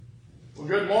Well,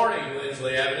 good morning,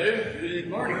 Lindsley Avenue. Good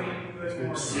morning. It's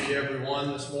good to see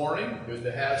everyone this morning. Good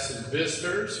to have some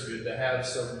visitors. Good to have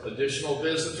some additional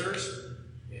visitors.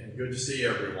 And good to see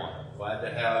everyone. Glad to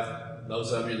have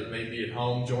those of you that may be at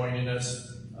home joining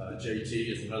us.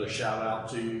 JT is another shout out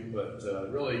to you, but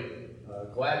really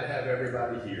glad to have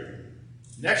everybody here.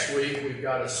 Next week, we've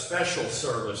got a special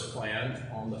service planned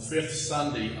on the 5th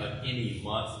Sunday of any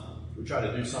month. We try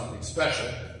to do something special.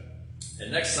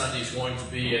 And next Sunday is going to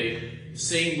be a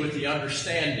Sing with the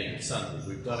Understanding Sunday.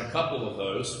 We've done a couple of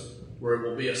those where it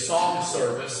will be a song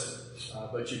service,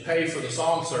 but you pay for the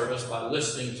song service by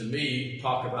listening to me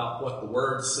talk about what the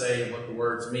words say and what the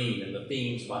words mean and the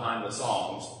themes behind the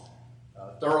songs.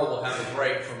 Thurl will have a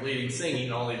break from leading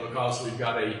singing only because we've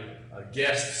got a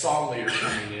guest song leader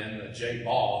coming in, Jay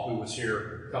Ball, who was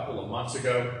here a couple of months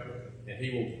ago, and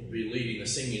he will be leading the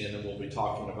singing, and then we'll be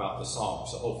talking about the song.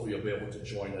 So hopefully you'll be able to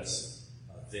join us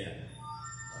then.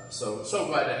 So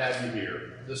glad to have you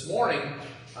here. This morning,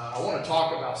 I want to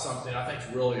talk about something I think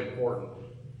is really important,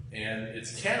 and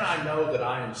it's can I know that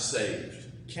I am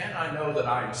saved? Can I know that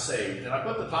I am saved? And I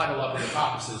put the title up at the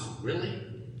top. It says, really?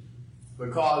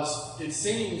 Because it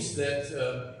seems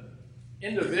that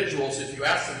individuals, if you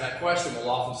ask them that question, will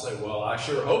often say, well, I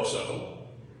sure hope so.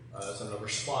 That's a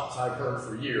response I've heard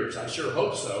for years. I sure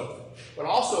hope so. But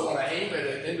also when I aim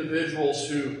at individuals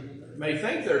who may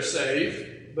think they're saved,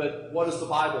 but what does the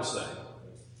Bible say?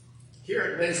 Here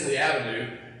at Lindsley Avenue,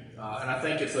 and I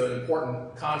think it's an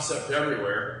important concept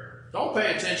everywhere, don't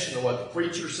pay attention to what the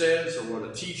preacher says or what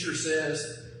a teacher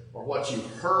says or what you've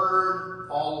heard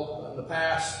all in the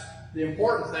past. The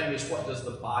important thing is, what does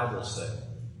the Bible say?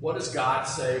 What does God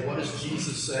say? What does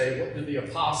Jesus say? What do the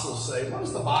apostles say? What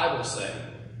does the Bible say?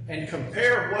 And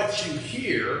compare what you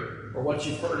hear or what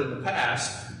you've heard in the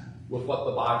past with what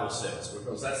the Bible says,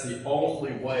 because that's the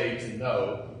only way to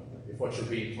know if what you're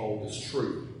being told is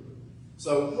true.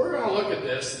 So we're going to look at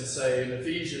this and say in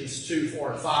Ephesians 2,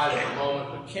 4, and 5 in a moment,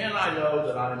 but can I know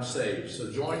that I am saved?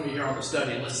 So join me here on the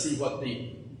study and let's see what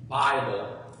the Bible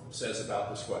says about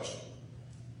this question.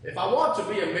 If I want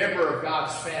to be a member of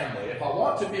God's family, if I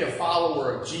want to be a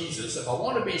follower of Jesus, if I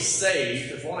want to be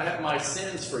saved, if I want to have my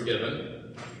sins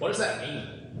forgiven, what does that mean?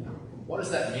 What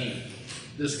does that mean?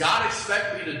 Does God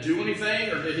expect me to do anything,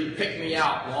 or did he pick me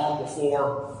out long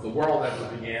before the world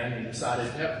ever began and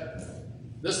decided, yep,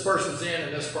 this person's in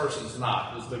and this person's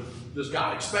not? Does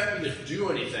God expect me to do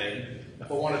anything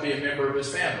if I want to be a member of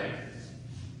his family?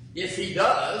 If he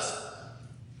does,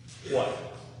 what?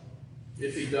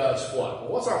 If he does what?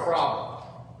 Well, what's our problem?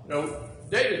 You know,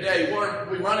 day to day,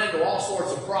 we run into all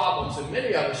sorts of problems, and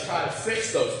many of us try to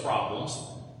fix those problems.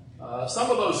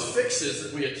 Some of those fixes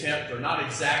that we attempt are not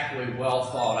exactly well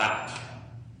thought out.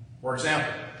 For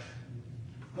example,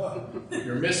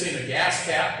 you're missing a gas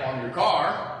cap on your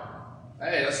car.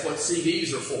 Hey, that's what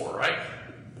CDs are for, right?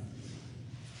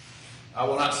 I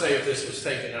will not say if this was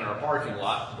taken in our parking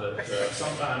lot, but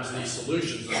sometimes these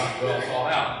solutions are not well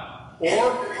thought out.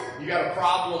 Or you got a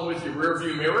problem with your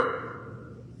rearview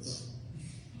mirror.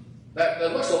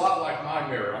 That looks a lot like my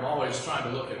mirror. I'm always trying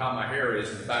to look at how my hair is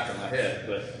in the back of my head,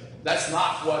 but that's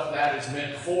not what that is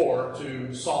meant for,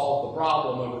 to solve the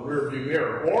problem of a rearview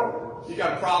mirror. Or you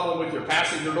got a problem with your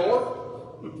passenger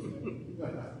door.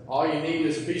 All you need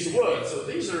is a piece of wood. So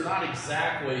these are not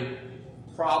exactly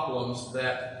problems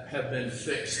that have been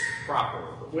fixed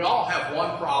properly. But we all have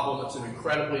one problem that's an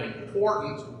incredibly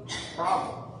important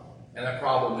problem, and that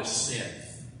problem is sin.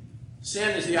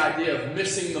 Sin is the idea of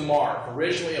missing the mark,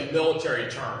 originally a military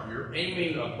term. You're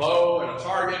aiming a bow and a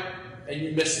target, and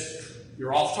you miss it.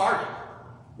 You're off target.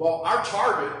 Well, our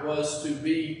target was to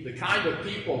be the kind of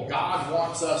people God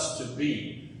wants us to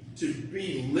be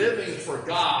living for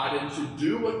God and to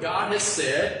do what God has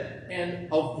said and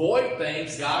avoid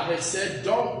things God has said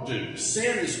don't do.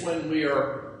 Sin is when we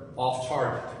are off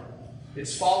target.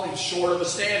 It's falling short of a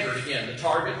standard. Again, the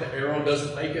target, the arrow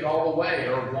doesn't make it all the way,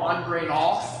 or wandering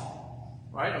off.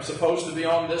 Right? I'm supposed to be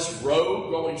on this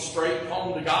road going straight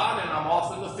home to God, and I'm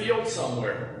off in the field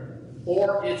somewhere.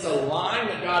 Or it's a line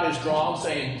that God has drawn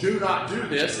saying, do not do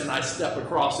this, and I step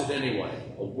across it anyway.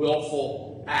 A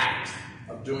willful act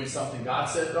of doing something God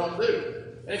said don't do.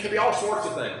 And it can be all sorts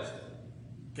of things.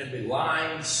 It can be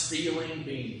lying, stealing,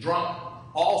 being drunk,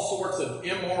 all sorts of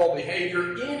immoral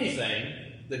behavior, anything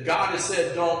that God has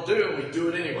said don't do, and we do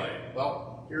it anyway.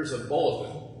 Well, here's a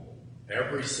bulletin.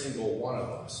 Every single one of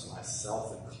us,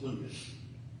 myself included,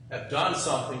 have done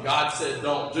something God said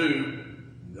don't do,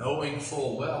 knowing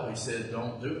full well he said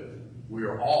don't do it. We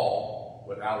are all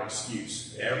without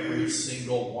excuse. Every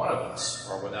single one of us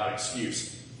are without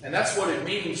excuse. And that's what it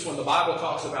means when the Bible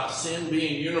talks about sin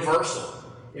being universal.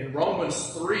 In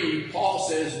Romans 3, Paul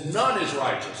says, none is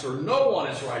righteous, or no one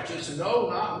is righteous, no,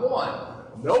 not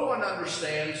one. No one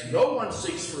understands, no one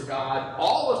seeks for God,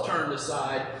 all have turned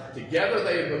aside, together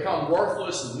they have become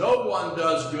worthless, no one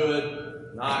does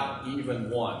good, not even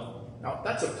one. Now,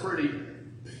 that's a pretty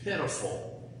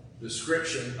pitiful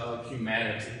description of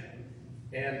humanity.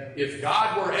 And if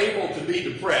God were able to be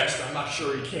depressed, I'm not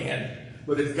sure he can,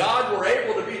 but if God were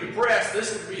able to be depressed,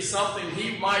 this would be something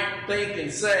he might think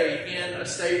and say in a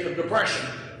state of depression.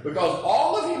 Because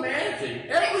all of humanity,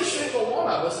 every single one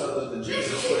of us, other than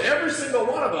Jesus, but every single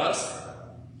one of us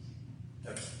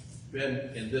have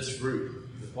been in this group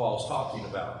that Paul's talking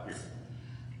about here.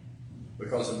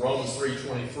 Because in Romans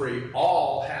 3:23,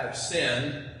 all have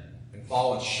sinned and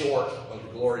fallen short of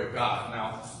the glory of God.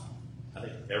 Now, I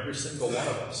think every single one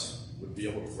of us would be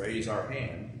able to raise our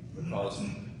hand because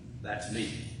that's me.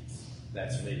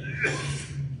 That's me.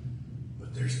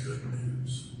 But there's good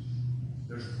news.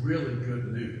 There's really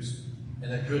good news.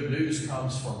 And that good news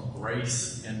comes from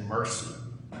grace and mercy.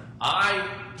 I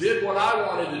did what I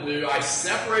wanted to do. I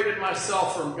separated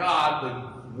myself from God.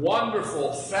 The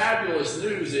wonderful, fabulous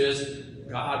news is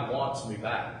God wants me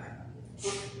back.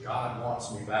 God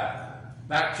wants me back.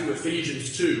 Back to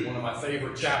Ephesians 2, one of my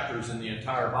favorite chapters in the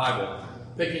entire Bible.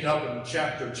 Picking up in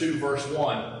chapter 2, verse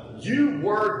 1. You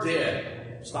were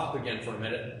dead. Stop again for a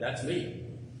minute. That's me.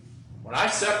 When I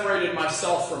separated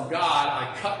myself from God,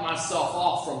 I cut myself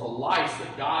off from the life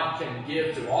that God can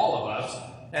give to all of us,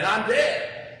 and I'm dead.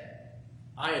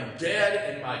 I am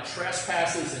dead in my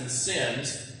trespasses and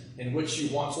sins in which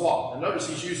you once walked. Now notice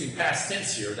he's using past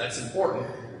tense here. That's important.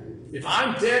 If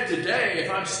I'm dead today,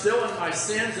 if I'm still in my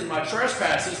sins and my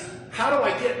trespasses, how do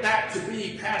I get that to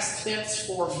be past tense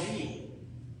for me?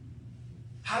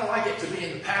 How do I get to be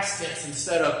in the past tense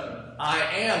instead of I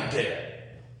am dead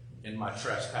in my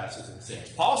trespasses and sins?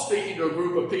 Paul's speaking to a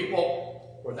group of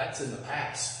people where that's in the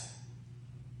past.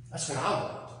 That's what I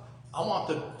want. I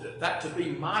want that to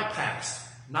be my past,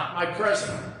 not my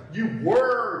present. You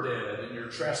were dead in your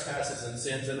trespasses and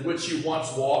sins in which you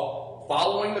once walked,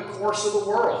 following the course of the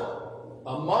world,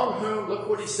 among whom, look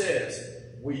what he says,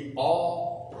 we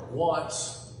all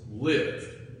once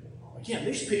lived. Again,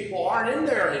 these people aren't in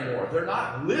there anymore. They're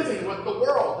not living with the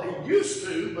world. They used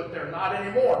to, but they're not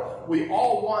anymore. We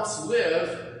all once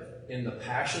lived in the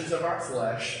passions of our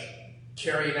flesh,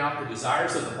 carrying out the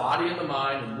desires of the body and the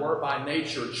mind, and were by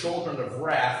nature children of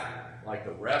wrath like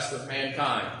the rest of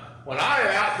mankind. When I am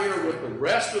out here with the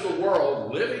rest of the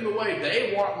world, living the way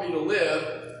they want me to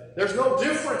live, there's no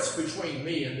difference between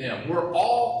me and them. We're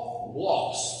all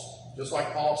lost. Just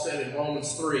like Paul said in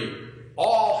Romans 3,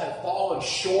 all have fallen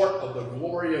short of the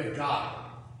glory of God.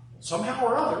 Somehow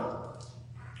or other,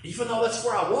 even though that's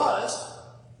where I was,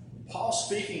 Paul's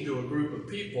speaking to a group of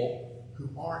people who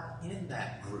aren't in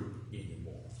that group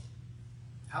anymore.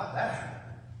 How'd that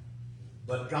happen?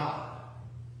 But God.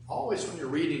 Always when you're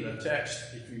reading a text,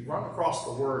 if you run across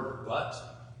the word but,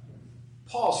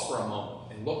 pause for a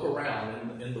moment and look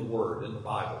around in the Word, in the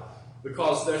Bible.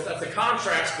 Because that's a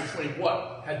contrast between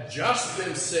what had just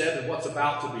been said and what's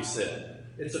about to be said.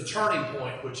 It's a turning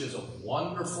point, which is a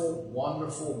wonderful,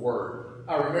 wonderful word.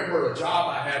 I remember a job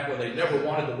I had where they never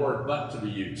wanted the word but to be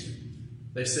used.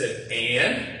 They said,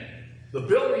 and the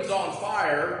building's on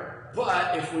fire,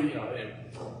 but if we,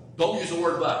 don't use the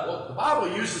word but. Well, the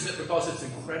Bible uses it because it's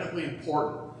incredibly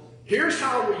important. Here's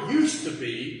how we used to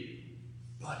be,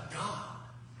 but God,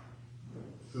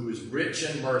 who is rich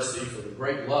in mercy for the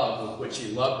great love with which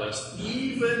he loved us,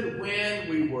 even when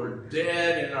we were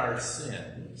dead in our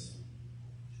sins,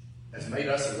 has made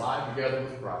us alive together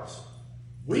with Christ.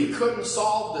 We couldn't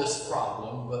solve this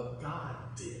problem, but God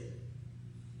did.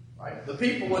 Right? The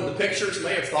people in the pictures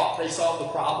may have thought they solved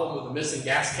the problem with the missing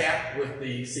gas cap with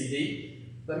the CD.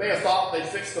 They may have thought they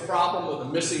fixed the problem with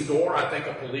a missing door. I think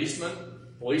a police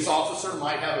officer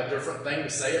might have a different thing to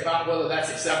say about whether that's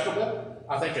acceptable.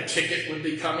 I think a ticket would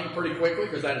be coming pretty quickly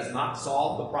because that does not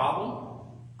solve the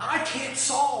problem. I can't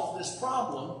solve this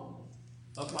problem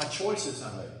of my choices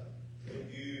I made.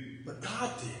 But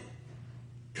God did.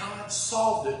 God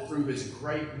solved it through his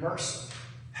great mercy.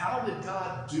 How did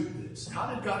God do this?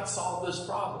 How did God solve this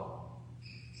problem?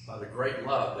 By the great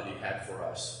love that he had for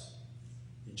us.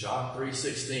 In John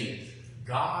 3:16,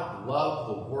 God loved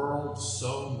the world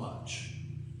so much.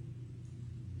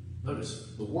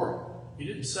 Notice, the world. He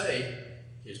didn't say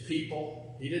his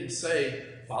people. He didn't say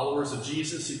followers of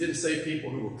Jesus. He didn't say people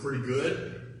who were pretty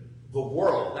good. The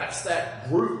world. That's that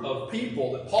group of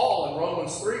people that Paul in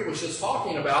Romans 3 was just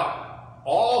talking about.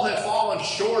 All have fallen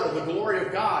short of the glory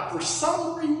of God. For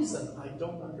some reason I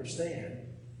don't understand,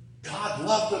 God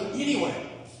loved them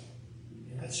anyway.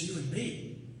 And that's you and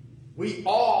me. We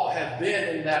all have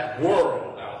been in that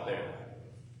world out there.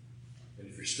 And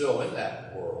if you're still in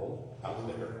that world out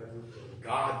there,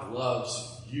 God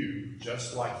loves you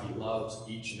just like he loves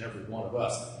each and every one of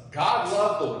us. God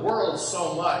loved the world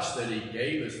so much that he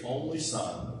gave his only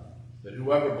Son, that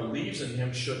whoever believes in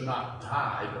him should not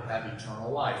die but have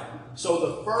eternal life.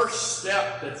 So the first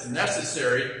step that's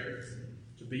necessary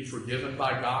to be forgiven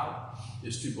by God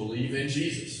is to believe in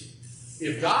Jesus.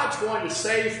 If God's going to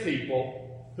save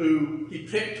people who he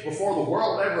picked before the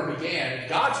world ever began, if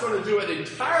God's going to do it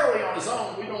entirely on his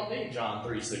own, we don't need John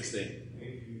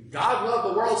 3:16. God loved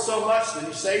the world so much that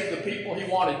he saved the people he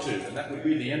wanted to, and that would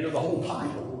be the end of the whole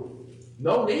Bible.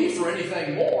 No need for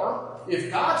anything more.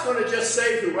 If God's going to just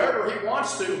save whoever he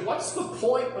wants to, what's the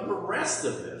point of the rest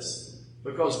of this?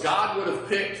 Because God would have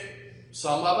picked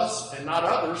some of us and not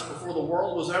others before the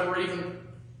world was ever even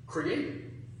created.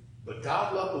 But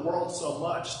God loved the world so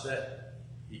much that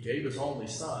he gave his only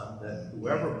Son, that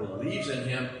whoever believes in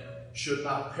him should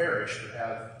not perish but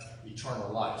have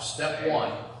eternal life. Step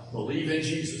one, believe in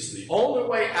Jesus. The only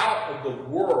way out of the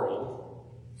world,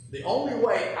 the only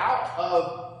way out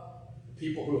of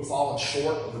people who have fallen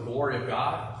short of the glory of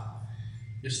God,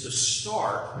 is to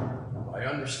start by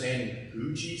understanding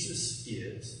who Jesus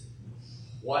is,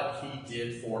 what he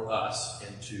did for us,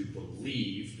 and to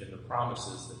believe in the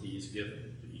promises that he has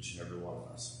given to each and every one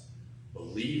of us.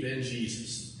 Believe in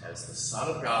Jesus as the Son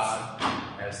of God,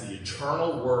 as the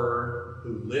eternal Word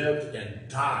who lived and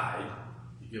died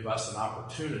to give us an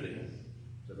opportunity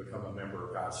to become a member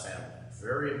of God's family.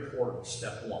 Very important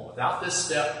step one. Without this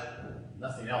step,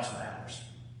 nothing else matters.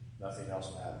 Nothing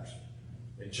else matters.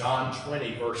 In John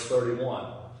 20, verse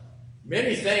 31,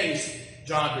 many things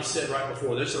John has said right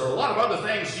before this. There are a lot of other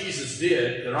things Jesus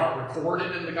did that aren't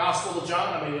recorded in the Gospel of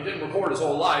John. I mean, he didn't record his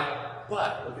whole life.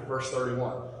 But look at verse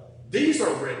 31. These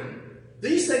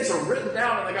things are written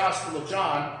down in the Gospel of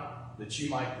John that you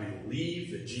might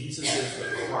believe that Jesus is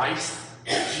the Christ,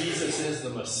 that Jesus is the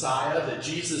Messiah, that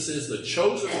Jesus is the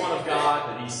chosen one of God,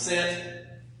 that he sent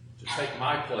to take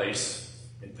my place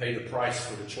and pay the price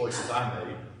for the choices I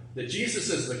made, that Jesus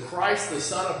is the Christ, the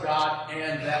Son of God,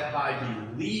 and that by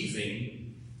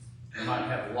believing you might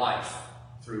have life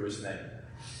through his name.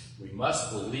 We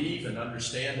must believe and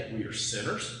understand that we are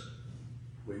sinners.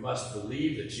 We must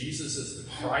believe that Jesus is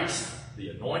the Christ, the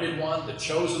anointed one, the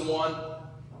chosen one,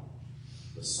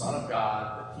 the Son of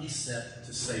God that he sent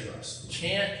to save us. We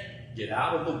can't get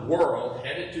out of the world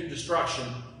headed to destruction.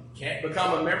 Can't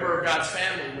become a member of God's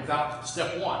family without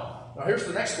step one. Now here's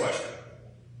the next question.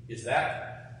 Is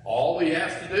that all we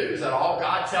have to do? Is that all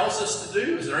God tells us to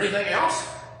do? Is there anything else?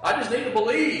 I just need to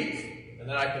believe, and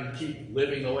then I can keep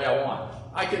living the way I want.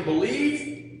 I can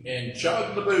believe and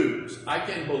chug the booze. I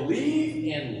can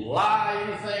believe and lie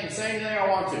anything, say anything I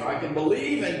want to. I can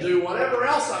believe and do whatever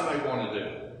else I may want to do.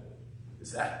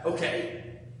 Is that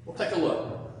okay? We'll take a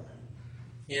look.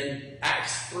 In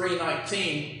Acts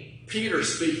 3:19, Peter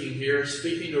speaking here,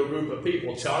 speaking to a group of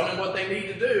people, telling them what they need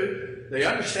to do. They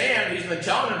understand. He's been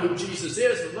telling them who Jesus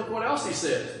is, but look what else he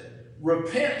says.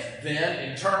 Repent then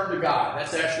and turn to God.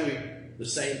 That's actually the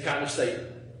same kind of statement.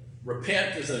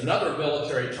 Repent is another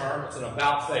military term. It's an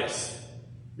about face.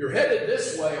 You're headed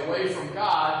this way, away from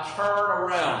God. Turn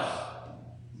around.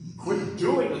 Quit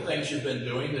doing the things you've been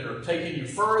doing that are taking you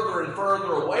further and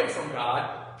further away from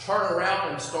God. Turn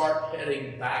around and start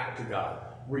heading back to God.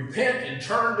 Repent and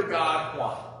turn to God.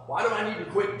 Why? Why do I need to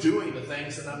quit doing the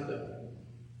things that I'm doing?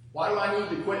 Why do I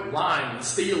need to quit lying and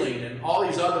stealing and all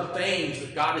these other things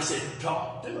that God has said,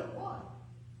 don't do it? Why?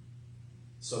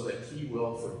 So that he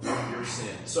will forgive your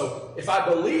sins. So if I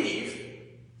believe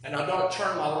and I don't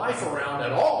turn my life around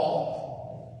at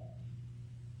all,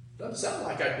 it doesn't sound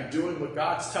like I'd be doing what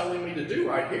God's telling me to do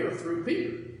right here through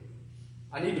Peter.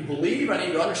 I need to believe, I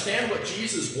need to understand what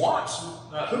Jesus wants,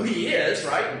 who he is,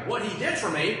 right, and what he did for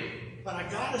me, but I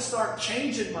got to start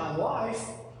changing my life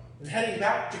and heading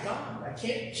back to God. I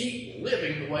can't keep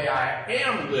living the way I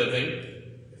am living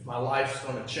if my life's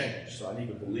going to change. So I need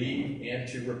to believe and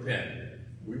to repent.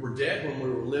 We were dead when we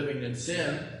were living in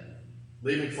sin.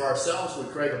 Living for ourselves would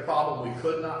create a problem we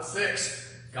could not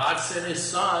fix. God sent his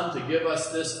Son to give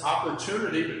us this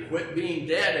opportunity to quit being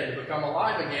dead and to become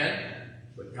alive again.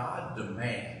 But God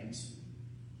demands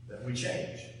that we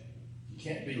change. You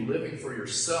can't be living for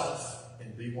yourself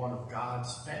and be one of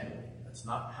God's family. That's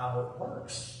not how it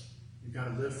works. You've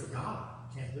got to live for God.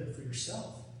 You can't live for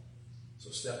yourself. So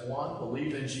step one,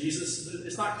 believe in Jesus.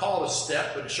 It's not called a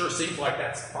step, but it sure seems like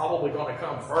that's probably going to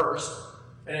come first.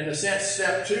 And in a sense,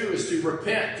 step two is to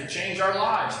repent, to change our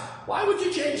lives. Why would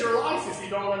you change your life if you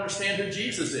don't understand who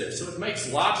Jesus is? So it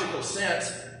makes logical sense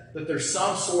that there's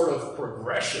some sort of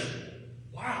progression.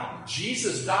 Wow,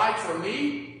 Jesus died for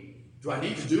me. Do I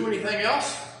need to do anything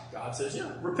else? God says,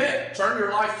 yeah, repent. Turn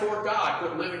your life toward God.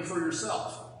 Quit living for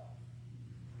yourself.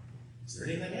 Is there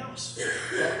anything else?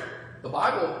 Well, the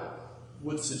Bible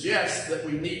would suggest that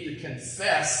we need to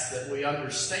confess that we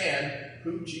understand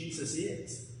who Jesus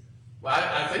is. Well,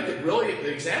 I think that really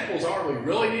the examples are we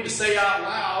really need to say out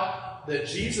loud that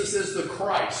Jesus is the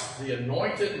Christ, the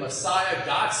anointed Messiah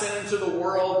God sent into the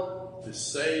world to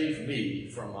save me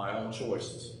from my own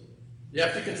choices. You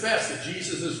have to confess that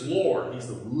Jesus is Lord. He's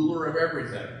the ruler of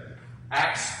everything.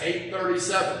 Acts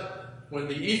 8:37. When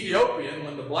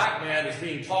the black man is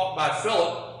being taught by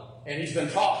Philip, and he's been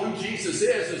taught who Jesus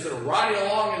is, as they're riding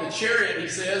along in the chariot, he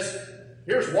says,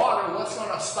 here's water, what's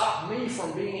going to stop me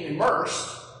from being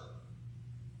immersed?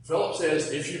 Philip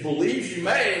says, if you believe, you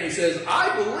may. And he says,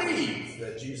 I believe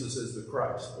that Jesus is the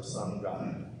Christ, the Son of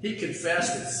God. He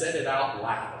confessed and said it out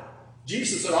loud.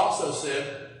 Jesus had also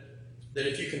said that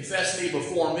if you confess me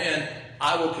before men,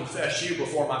 I will confess you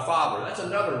before my Father. That's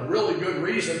another really good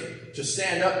reason to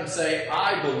stand up and say,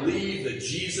 I believe that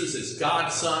Jesus is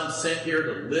God's Son sent here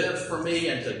to live for me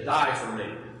and to die for me.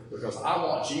 Because I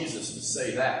want Jesus to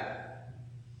say that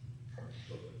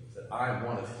I am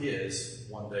one of his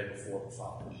one day before the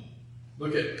Father.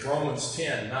 Look at Romans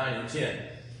 10:9 and 10.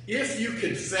 If you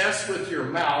confess with your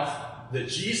mouth that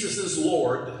Jesus is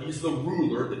Lord, that he's the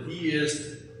ruler, that he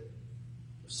is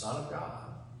the Son of God,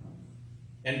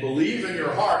 and believe in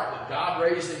your heart that God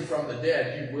raised him from the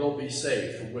dead, you will be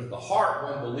saved. For with the heart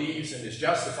one believes and is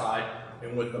justified,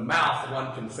 and with the mouth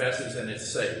one confesses and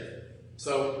is saved.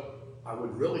 So I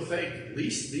would really think at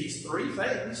least these three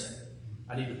things.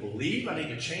 I need to believe, I need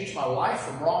to change my life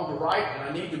from wrong to right, and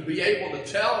I need to be able to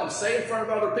tell and say in front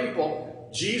of other people,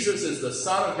 Jesus is the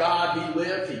Son of God, he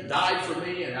lived, he died for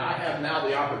me, and I have now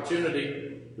the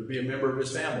opportunity to be a member of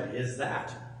his family. Is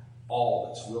that all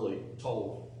that's really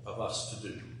told of us to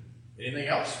do? Anything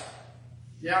else?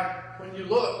 Yeah, when you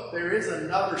look, there is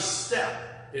another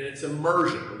step, and it's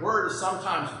immersion. The word is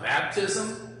sometimes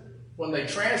baptism. When they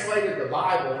translated the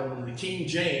Bible into the King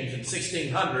James in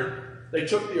 1600, they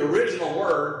took the original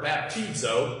word,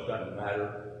 baptizo, doesn't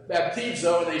matter,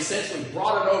 baptizo, and they essentially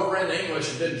brought it over into English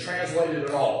and didn't translate it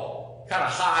at all. Kind of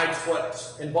hides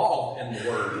what's involved in the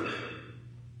word.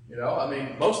 You know, I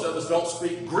mean, most of us don't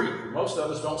speak Greek. Most of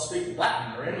us don't speak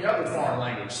Latin or any other foreign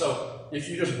language. So if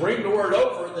you just bring the word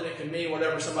over, then it can mean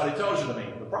whatever somebody tells you to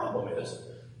mean. The problem is,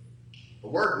 the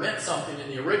word meant something in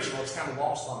the original. It's kind of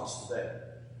lost on us today.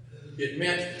 It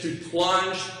meant to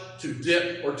plunge, to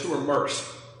dip, or to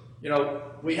immerse. You know,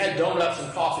 we had donuts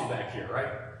and coffee back here,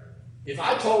 right? If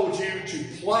I told you to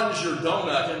plunge your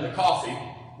donut in the coffee,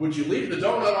 would you leave the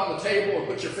donut on the table or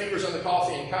put your fingers in the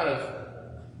coffee and kind of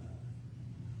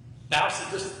douse it,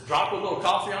 just drop a little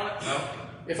coffee on it? No.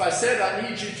 If I said I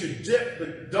need you to dip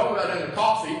the donut in the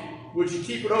coffee, would you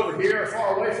keep it over here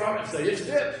far away from it and say, it's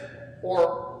dipped?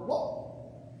 Or,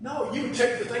 well, no, you would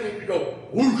take the thing and you go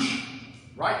whoosh,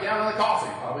 right down in the coffee,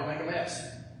 probably make a mess.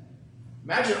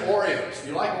 Imagine Oreos.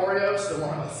 You like Oreos? They're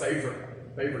one of my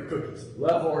favorite cookies.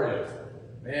 Love Oreos.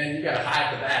 Man, you got to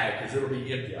hide the bag because it'll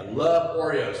be empty. I love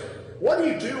Oreos. What do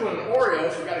you do when an Oreo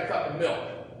if you got a cup of milk?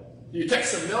 Do you take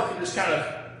some milk and just kind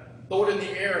of throw it in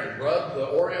the air and rub the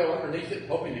Oreo underneath it,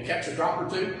 hoping to catch a drop or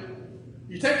two?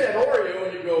 You take that Oreo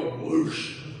and you go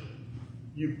whoosh.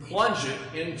 You plunge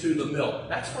it into the milk.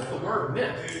 That's what the word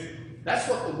meant. That's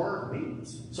what the word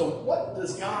means. So what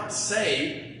does God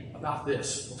say about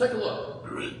this? We'll take a look.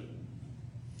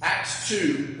 Acts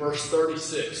 2, verse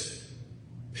 36.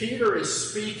 Peter is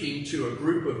speaking to a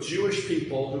group of Jewish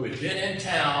people who had been in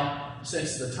town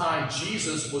since the time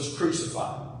Jesus was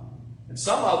crucified. And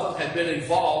some of them had been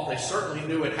involved. They certainly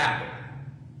knew it happened.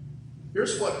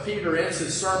 Here's what Peter ends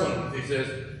his sermon with. He says,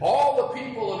 all the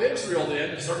people of Israel then,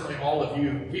 and certainly all of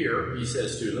you here, he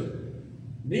says to them,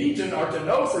 need to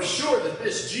know for sure that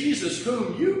this Jesus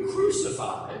whom you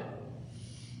crucified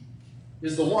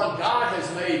is the one God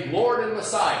has made Lord and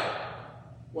Messiah.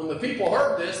 When the people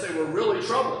heard this, they were really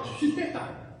troubled. Yeah,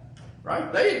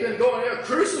 right? They had been going there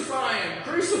crucifying,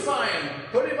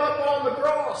 put him up on the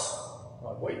cross.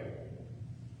 Like, wait,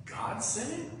 God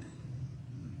sent him?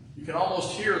 You can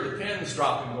almost hear the pins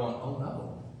dropping going, oh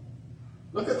no.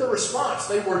 Look at the response.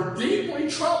 They were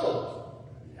deeply troubled.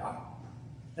 Yeah.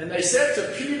 And they said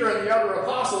to Peter and the other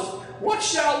apostles, what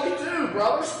shall we do,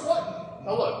 brothers? What?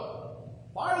 Now look.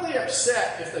 Why are they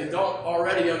upset if they don't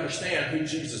already understand who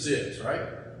Jesus is, right?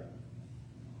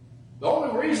 The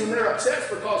only reason they're upset is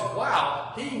because,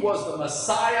 wow, he was the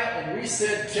Messiah and we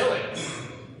said kill him.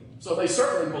 So they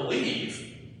certainly believe,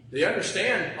 they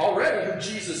understand already who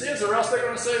Jesus is, or else they're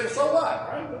going to say, well, so what,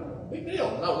 right? Big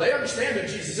deal. No, they understand who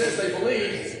Jesus is, they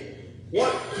believe,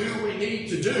 What do we need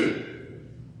to do?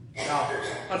 Now,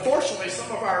 unfortunately,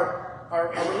 some of our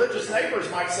religious neighbors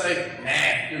might say,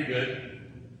 nah, you're good.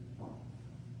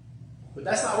 But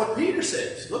that's not what Peter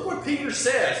says. Look what Peter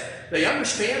says. They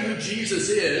understand who Jesus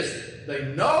is.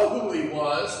 They know who he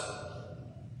was.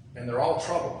 And they're all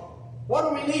troubled. What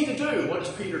do we need to do? What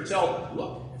does Peter tell them?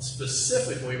 Look, it's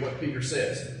specifically what Peter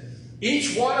says.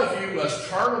 Each one of you must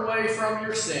turn away from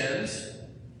your sins.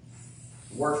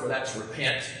 The word for that's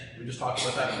repent. We just talked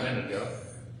about that a minute ago.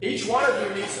 Each one of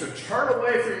you needs to turn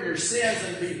away from your sins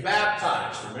and be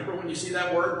baptized. Remember when you see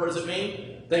that word, what does it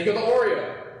mean? Think of the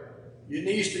Oreo. It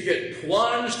needs to get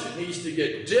plunged. It needs to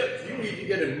get dipped. You need to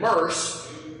get immersed.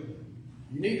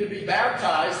 You need to be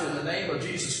baptized in the name of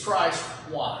Jesus Christ.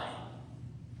 Why?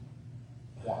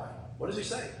 Why? What does he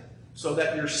say? So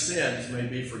that your sins may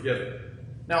be forgiven.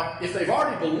 Now, if they've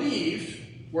already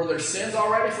believed, were their sins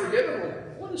already forgiven? Well,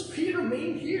 what does Peter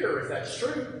mean here, if that's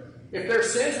true? If their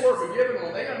sins were forgiven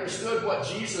when they understood what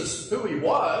Jesus, who he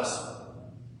was,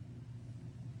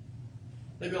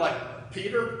 they'd be like,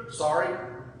 Peter, sorry,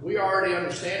 we already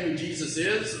understand who Jesus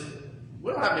is.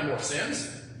 We don't have any more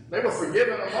sins. They were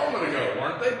forgiven a moment ago,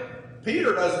 weren't they?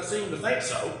 Peter doesn't seem to think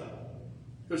so.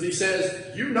 Because he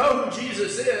says, you know who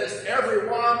Jesus is. Every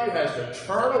one of you has to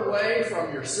turn away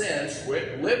from your sins,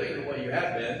 quit living the way you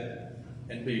have been,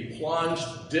 and be plunged,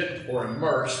 dipped, or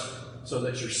immersed so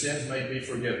that your sins may be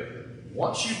forgiven.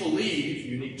 Once you believe,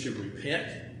 you need to repent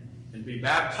and be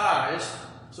baptized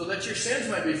so that your sins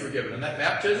may be forgiven. And that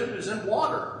baptism is in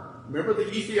water. Remember the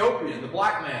Ethiopian, the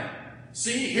black man.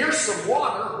 See, here's some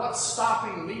water. What's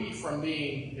stopping me from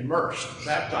being immersed,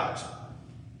 baptized?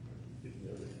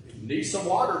 You need some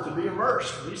water to be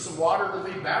immersed. You need some water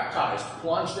to be baptized,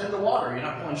 plunged into water. You're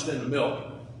not plunged into milk,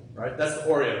 right? That's the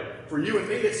Oreo. For you and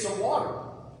me, it's some water.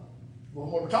 Well,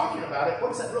 when we're talking about it, what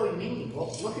does that really mean?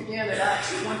 Well, look again at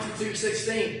Acts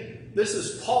 22:16. This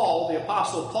is Paul, the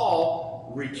Apostle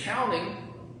Paul, recounting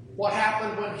what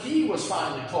happened when he was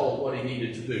finally told what he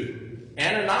needed to do.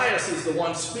 Ananias is the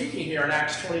one speaking here in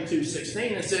Acts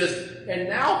 22:16 and says, and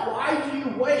now why do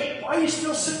you wait? Why are you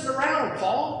still sitting around,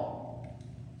 Paul?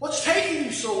 What's taking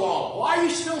you so long? Why are you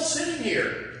still sitting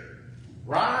here?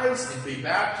 Rise and be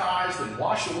baptized and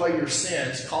wash away your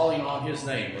sins, calling on his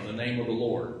name or the name of the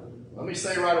Lord. Let me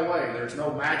say right away, there's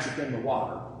no magic in the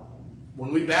water.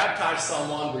 When we baptize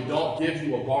someone, we don't give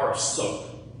you a bar of soap.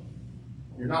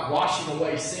 You're not washing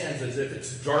away sins as if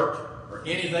it's dirt or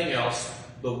anything else.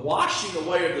 The washing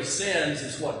away of the sins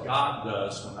is what God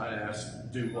does when I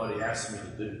do what he asks me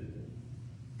to do.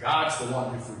 God's the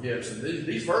one who forgives. And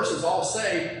these verses all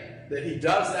say that he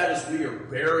does that as we are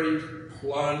buried,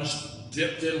 plunged,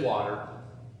 dipped in water,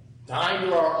 dying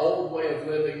to our old way of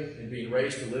living and being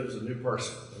raised to live as a new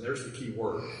person. And there's the key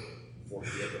word,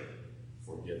 forgiven.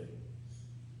 Forgiven.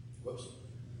 Whoops.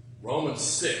 Romans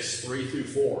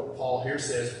 6:3-4. Paul here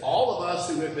says, all of us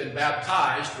who have been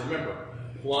baptized, remember,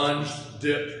 plunged,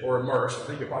 dipped, or immersed. I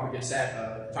think you'll probably get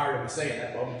tired of me saying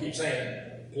that, but I'm going to keep saying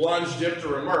it. Plunged, dipped,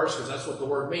 or immersed, because that's what the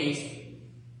word means.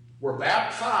 We're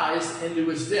baptized into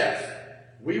his death.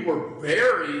 We were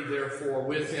buried, therefore,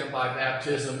 with him by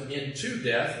baptism into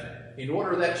death, in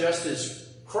order that just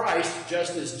as Christ,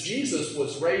 just as Jesus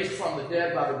was raised from the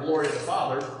dead by the glory of the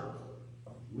Father,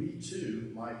 we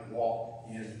too might walk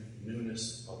in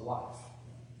newness of life.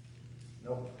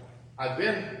 I've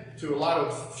been to a lot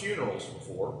of funerals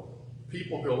before.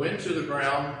 People go into the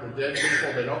ground, the dead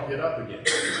people, they don't get up again.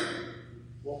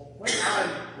 Well, when I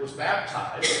was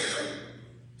baptized,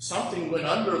 something went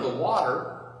under the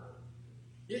water.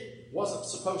 It wasn't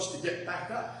supposed to get back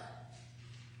up.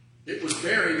 It was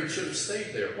buried and should have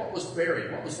stayed there. What was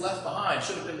buried? What was left behind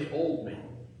should have been the old me.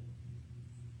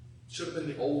 Should have been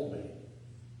the old me.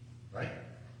 Right?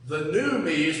 The new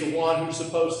me is the one who's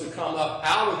supposed to come up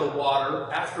out of the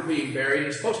water after being buried.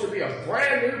 It's supposed to be a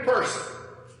brand new person.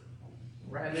 A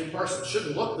brand new person.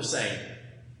 Shouldn't look the same.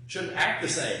 Shouldn't act the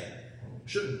same.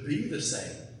 Shouldn't be the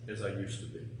same as I used to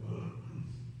be.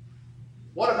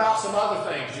 What about some other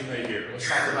things you may hear? Let's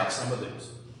talk about some of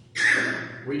these.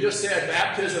 We just said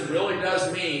baptism really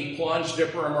does mean plunge,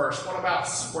 dip, or immerse. What about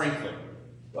sprinkling?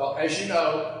 Well, as you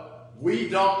know, we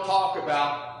don't talk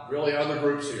about really other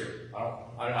groups here.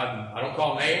 I don't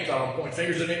call names. I don't point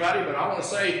fingers at anybody. But I want to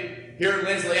say here at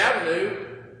Lindsley Avenue,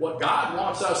 what God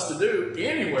wants us to do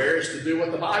anywhere is to do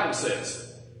what the Bible says.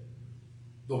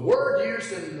 The word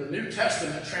used in the New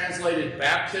Testament translated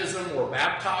baptism or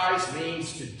baptize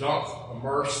means to dunk,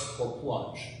 immerse, or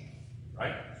plunge.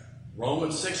 Right?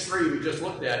 Romans 6:3 we just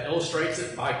looked at illustrates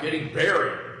it by getting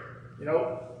buried.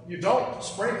 You don't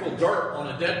sprinkle dirt on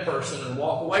a dead person and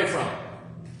walk away from it.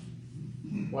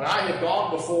 When I have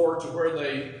gone before to where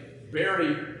they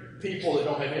bury people that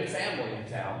don't have any family in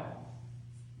town.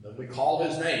 We call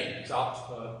his name. It's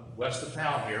out west of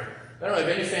town here. They don't have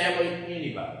any family,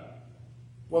 anybody.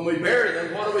 When we bury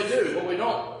them, what do? Well, we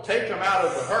don't take them out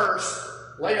of the hearse,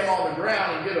 lay them on the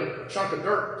ground, and get a chunk of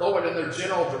dirt, throw it in their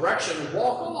general direction, and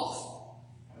walk off.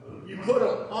 You put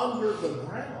them under the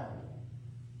ground.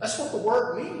 That's what the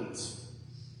word means.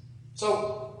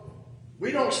 So,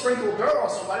 we don't sprinkle dirt on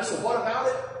somebody, so what about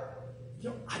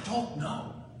it? I don't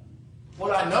know.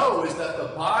 What I know is that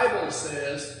the Bible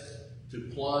says to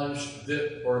plunge,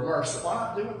 dip, or immerse. So why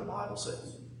not do what the Bible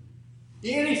says?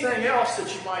 Anything else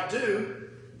that you might do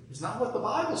is not what the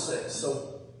Bible says.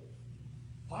 So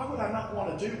why would I not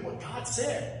want to do what God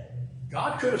said?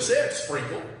 God could have said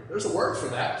sprinkle. There's a word for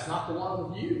that. It's not the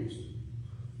one we used.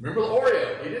 Remember the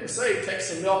Oreo. He didn't say take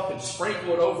some milk and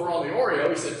sprinkle it over on the Oreo.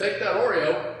 He said take that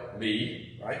Oreo,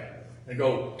 me, right, and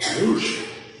go whoosh.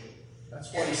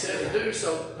 That's what he said to do,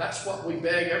 so that's what we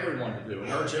beg everyone to do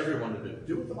and urge everyone to do.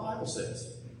 Do what the Bible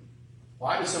says.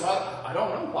 Why do I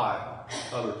don't know why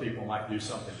other people might do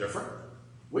something different.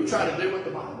 We try to do what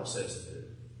the Bible says to do.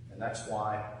 And that's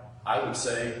why I would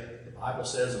say the Bible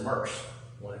says immerse.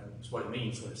 It's what it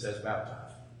means when it says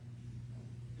baptize.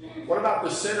 What about the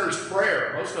sinner's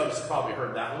prayer? Most of us have probably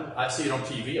heard that one. I see it on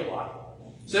TV a lot.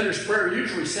 Sinner's prayer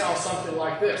usually sounds something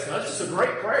like this. Now, this is a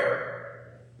great prayer.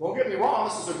 Don't get me wrong,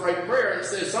 this is a great prayer. It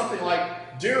says something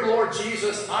like, Dear Lord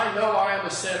Jesus, I know I am a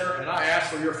sinner, and I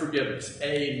ask for your forgiveness.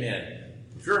 Amen.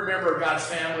 If you're a member of God's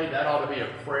family, that ought to be a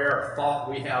prayer, a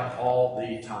thought we have all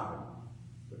the time.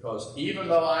 Because even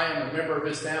though I am a member of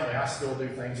his family, I still do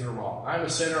things that are wrong. I'm a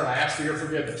sinner, and I ask for your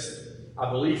forgiveness.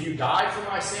 I believe you died for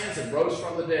my sins and rose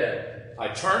from the dead. I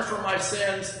turn from my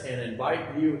sins and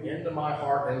invite you into my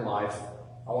heart and life.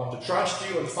 I want to trust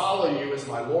you and follow you as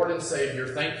my Lord and Savior.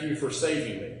 Thank you for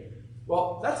saving me.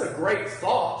 Well, that's a great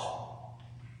thought.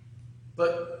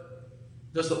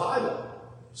 But does the Bible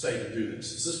say to do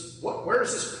this? Where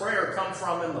does this prayer come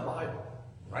from in the Bible?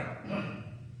 Right?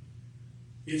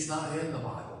 It's not in the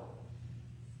Bible.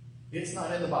 It's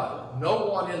not in the Bible. No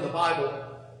one in the Bible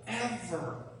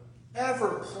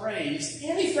ever prays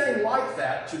anything like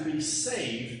that to be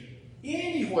saved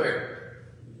anywhere.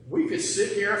 We could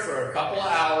sit here for a couple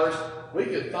of hours. We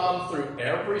could thumb through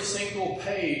every single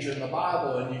page in the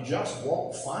Bible and you just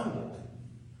won't find it.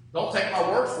 Don't take my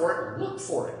word for it. Look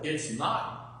for it. It's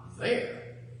not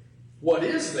there. What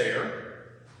is there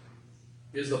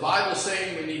is the Bible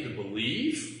saying we need to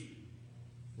believe,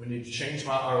 we need to change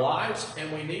our lives,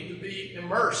 and we need to be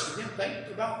immersed. Again, think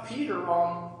about Peter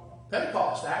on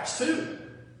Pentecost, Acts 2.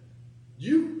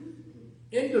 You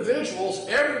individuals,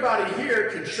 everybody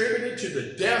here contributed to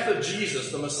the death of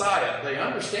Jesus, the Messiah. They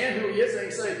understand who he is, and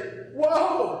they say,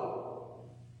 whoa,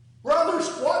 brothers,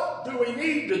 what do we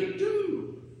need to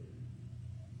do?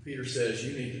 Peter says,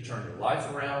 you need to turn your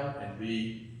life around and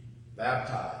be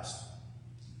baptized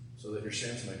so that your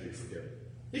sins may be forgiven.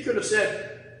 He could have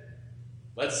said,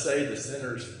 let's say the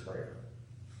sinner's prayer.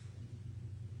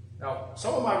 Now,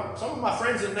 some of my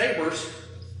friends and neighbors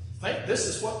think this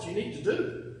is what you need to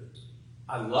do.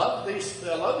 I love these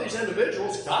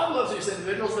individuals. God loves these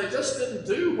individuals. They just didn't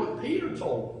do what Peter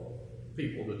told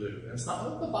people to do. And it's not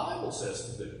what the Bible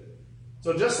says to do.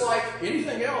 So just like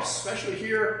anything else, especially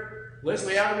here,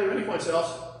 Leslie Avenue, anyplace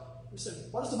else, we said,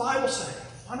 what does the Bible say?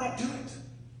 Why not do it?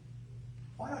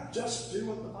 Why not just do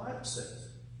what the Bible says?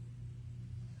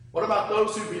 What about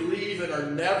those who believe and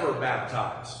are never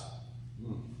baptized?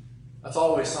 That's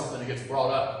always something that gets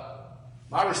brought up.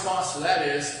 My response to that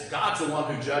is, God's the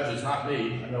one who judges, not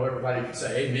me. I know everybody can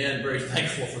say amen, very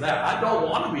thankful for that. I don't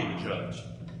want to be the judge.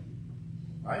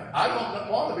 Right? I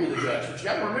don't want to be the judge. But you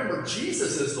got to remember,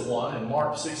 Jesus is the one in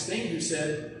Mark 16 who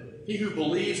said, he who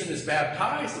believes and is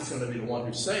baptized is going to be the one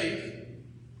who's saved.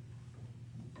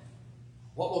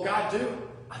 What will God do?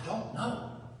 I don't know.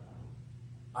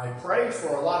 I pray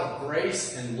for a lot of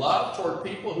grace and love toward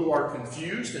people who are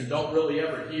confused and don't really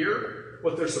ever hear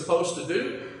what they're supposed to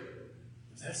do.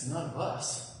 But that's none of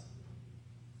us.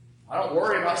 I don't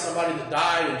worry about somebody that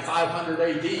died in 500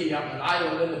 AD on an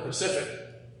island in the Pacific.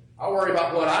 I worry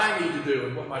about what I need to do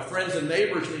and what my friends and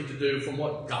neighbors need to do from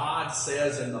what God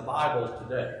says in the Bible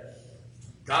today.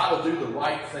 God will do the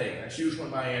right thing. That's usually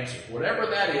my answer. Whatever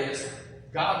that is,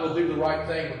 God will do the right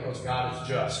thing because God is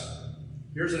just.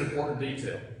 Here's an important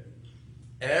detail.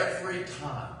 Every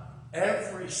time,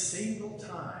 every single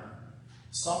time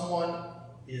someone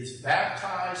is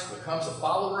baptized, becomes a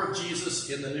follower of Jesus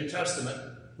in the New Testament,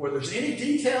 where there's any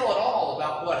detail at all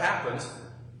about what happens,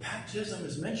 baptism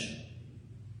is mentioned.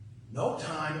 No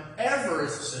time ever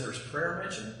is the sinner's prayer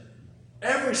mentioned.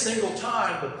 Every single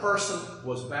time the person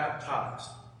was baptized.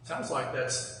 Sounds like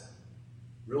that's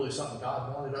really something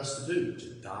God wanted us to do,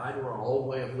 to die to our old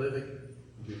way of living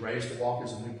and be raised to walk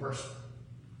as a new person.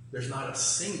 There's not a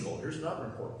single, here's another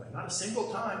important thing, not a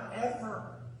single time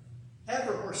ever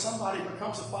where somebody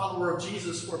becomes a follower of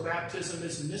Jesus where baptism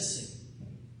is missing.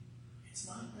 It's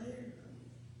not there.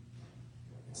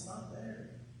 It's not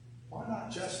there. Why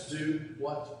not just do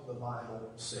what the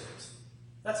Bible says?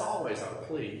 That's always our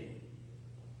plea.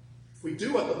 If we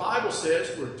do what the Bible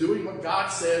says, we're doing what God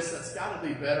says, that's got to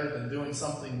be better than doing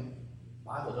something the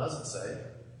Bible doesn't say,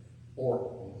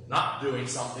 or not doing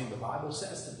something the Bible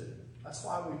says to do. That's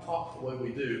why we talk the way we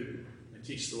do and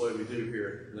teach the way we do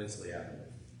here at Lindsley Avenue.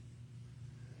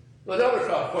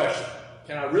 Another question.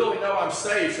 Can I really know I'm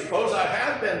saved? Suppose I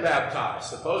have been baptized.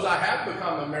 Suppose I have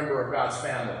become a member of God's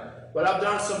family. But I've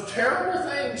done some terrible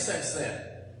things since then.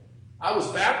 I was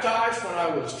baptized when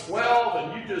I was 12,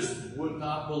 and you just would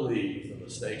not believe the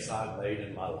mistakes I've made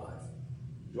in my life.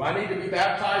 Do I need to be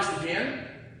baptized again?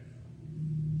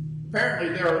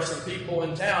 Apparently there are some people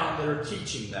in town that are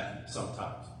teaching that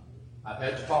sometimes. I've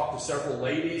had to talk to several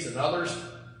ladies and others,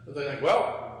 but they think,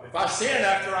 well, if I sin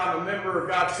after I'm a member of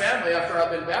God's family, after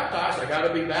I've been baptized, I've got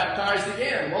to be baptized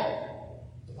again. Well,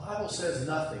 the Bible says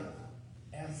nothing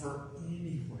ever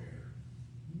anywhere,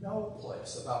 no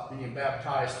place about being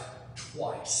baptized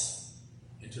twice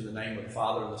into the name of the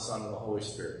Father and the Son and the Holy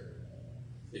Spirit.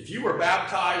 If you were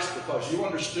baptized because you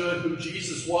understood who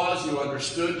Jesus was, you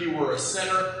understood you were a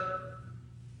sinner,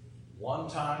 one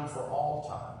time for all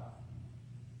time,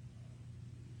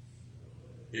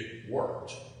 it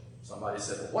worked. Somebody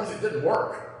said, well, what if it didn't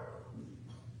work?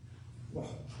 Well,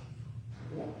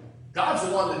 God's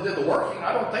the one that did the working.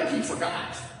 I don't think he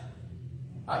forgot.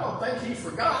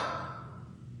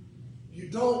 You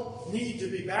don't need to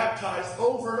be baptized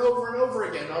over and over and over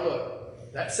again. Now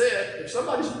look, that said, if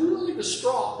somebody's really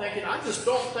distraught thinking, I just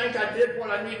don't think I did what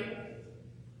I needed,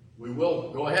 we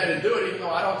will go ahead and do it even though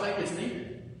I don't think it's needed.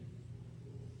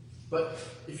 But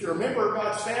if you're a member of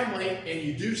God's family and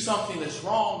you do something that's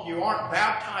wrong, you aren't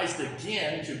baptized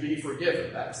again to be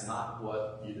forgiven. That's not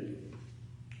what you do.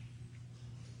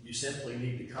 You simply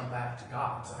need to come back to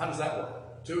God. So how does that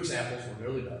work? 2 examples. We're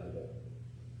nearly done today.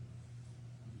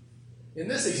 In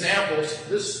this example,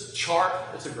 this chart,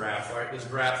 it's a graph, right? This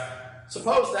graph,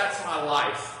 suppose that's my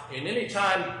life. And any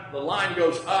time the line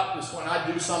goes up is when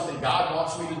I do something God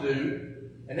wants me to do.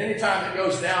 And any time it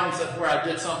goes down is where I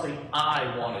did something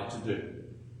I wanted to do.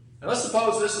 And let's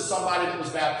suppose this is somebody that was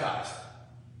baptized.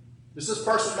 Does this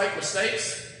person make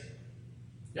mistakes?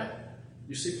 Yeah.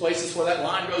 You see places where that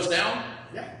line goes down?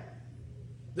 Yeah.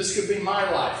 This could be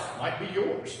my life. Might be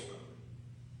yours.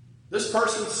 This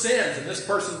person sins and this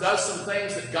person does some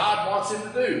things that God wants him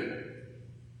to do.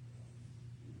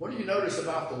 What do you notice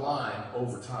about the line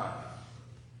over time?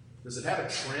 Does it have a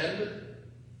trend?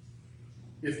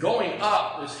 If going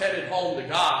up is headed home to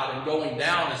God and going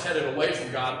down is headed away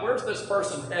from God, where's this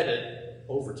person headed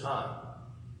over time?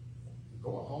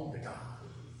 Going home to God.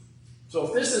 So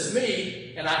if this is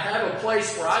me and I have a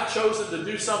place where I've chosen to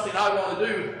do something I want to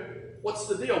do, what's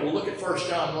the deal? We'll look at 1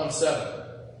 John 1:7.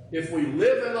 If we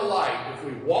live in the light, if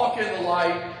we walk in the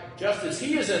light, just as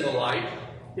he is in the light,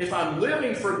 if I'm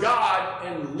living for God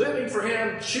and living for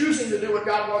him, choosing to do what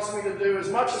God wants me to do as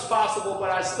much as possible, but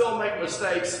I still make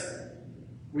mistakes,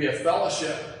 we have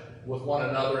fellowship with one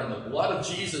another, and the blood of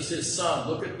Jesus, his Son,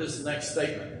 look at this next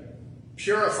statement,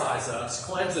 purifies us,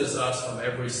 cleanses us from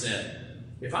every sin.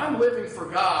 If I'm living for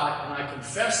God and I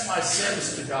confess my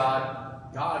sins to God,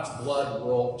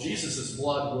 Jesus'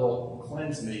 blood will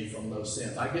cleanse me from those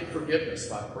sins. I get forgiveness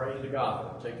by praying to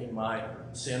God, taking my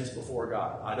sins before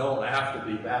God. I don't have to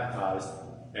be baptized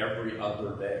every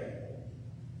other day.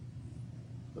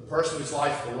 The person whose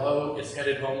life below is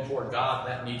headed home toward God,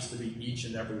 that needs to be each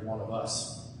and every one of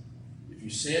us. If you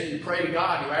sin, you pray to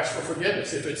God, you ask for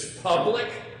forgiveness. If it's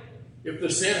public, if the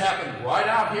sin happened right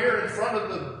out here in front of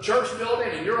the church building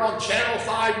and you're on Channel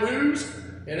 5 News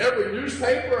and every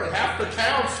newspaper and half the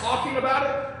town's talking about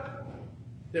it,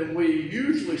 then we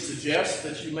usually suggest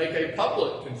that you make a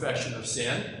public confession of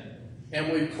sin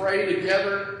and we pray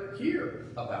together here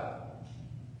about it.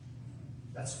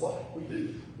 That's what we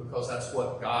do, because that's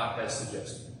what God has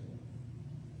suggested.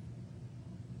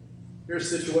 Here's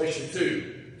situation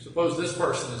 2. Suppose this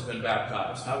person has been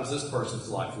baptized. How does this person's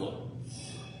life look?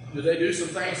 Do they do some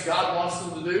things God wants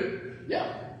them to do? Yeah.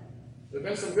 There have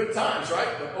been some good times, right?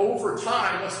 But over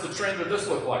time, what's the trend of this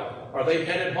look like? Are they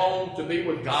headed home to be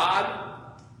with God?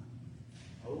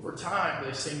 Over time,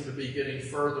 they seem to be getting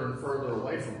further and further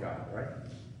away from God, right?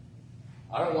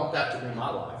 I don't want that to be my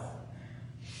life.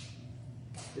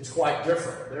 it's quite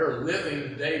different. They're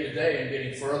living day to day and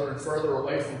getting further and further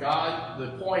away from God.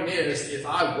 The point is, if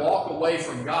I walk away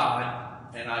from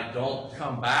God and I don't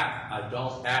come back, I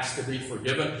don't ask to be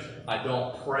forgiven, I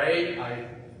don't pray,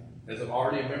 as I'm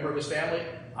already a member of his family,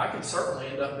 I can certainly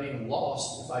end up being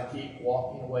lost if I keep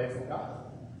walking away from God.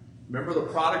 Remember the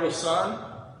prodigal son?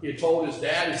 He had told his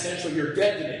dad, essentially, you're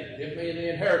dead to me. Give me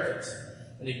the inheritance.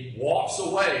 And he walks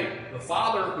away. The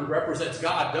father, who represents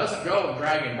God, doesn't go and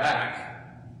drag him back.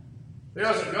 He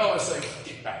doesn't go and say,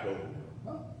 get back over.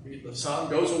 No. The son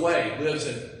goes away, lives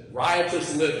in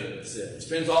riotous living, it says.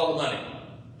 Spends all the money.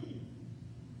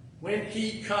 When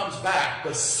he comes back,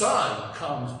 the son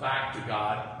comes back to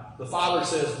God. The father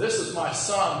says, this is my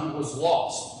son who was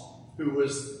lost, who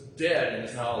was dead and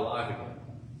is now alive again.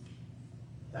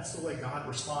 That's the way God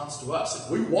responds to us. If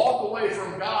we walk away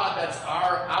from God, that's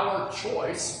our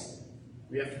choice.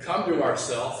 We have to come to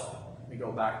ourselves and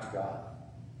go back to God.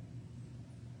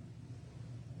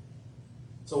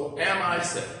 So, am I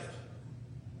saved?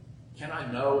 Can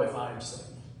I know if I'm saved?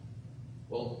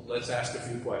 Well, let's ask a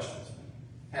few questions.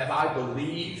 Have I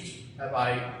believed? Have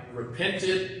I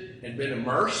repented and been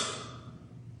immersed?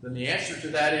 Then the answer to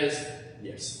that is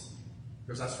yes.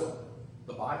 Because that's what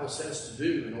the Bible says to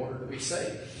do in order to be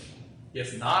saved.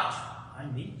 If not, I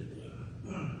need to be.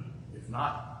 If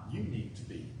not, you need to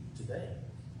be today.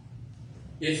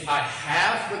 If I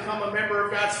have become a member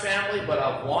of God's family, but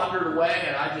I've wandered away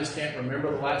and I just can't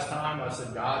remember the last time I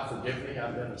said, God, forgive me,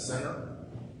 I've been a sinner,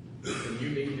 then you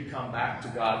need to come back to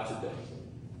God today.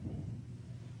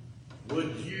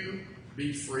 Would you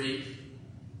be free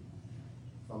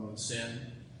from sin?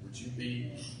 Would you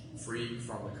be free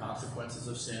from the consequences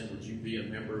of sin? Would you be a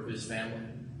member of his family?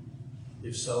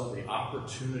 If so, the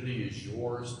opportunity is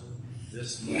yours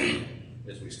this morning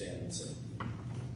as we stand and sing.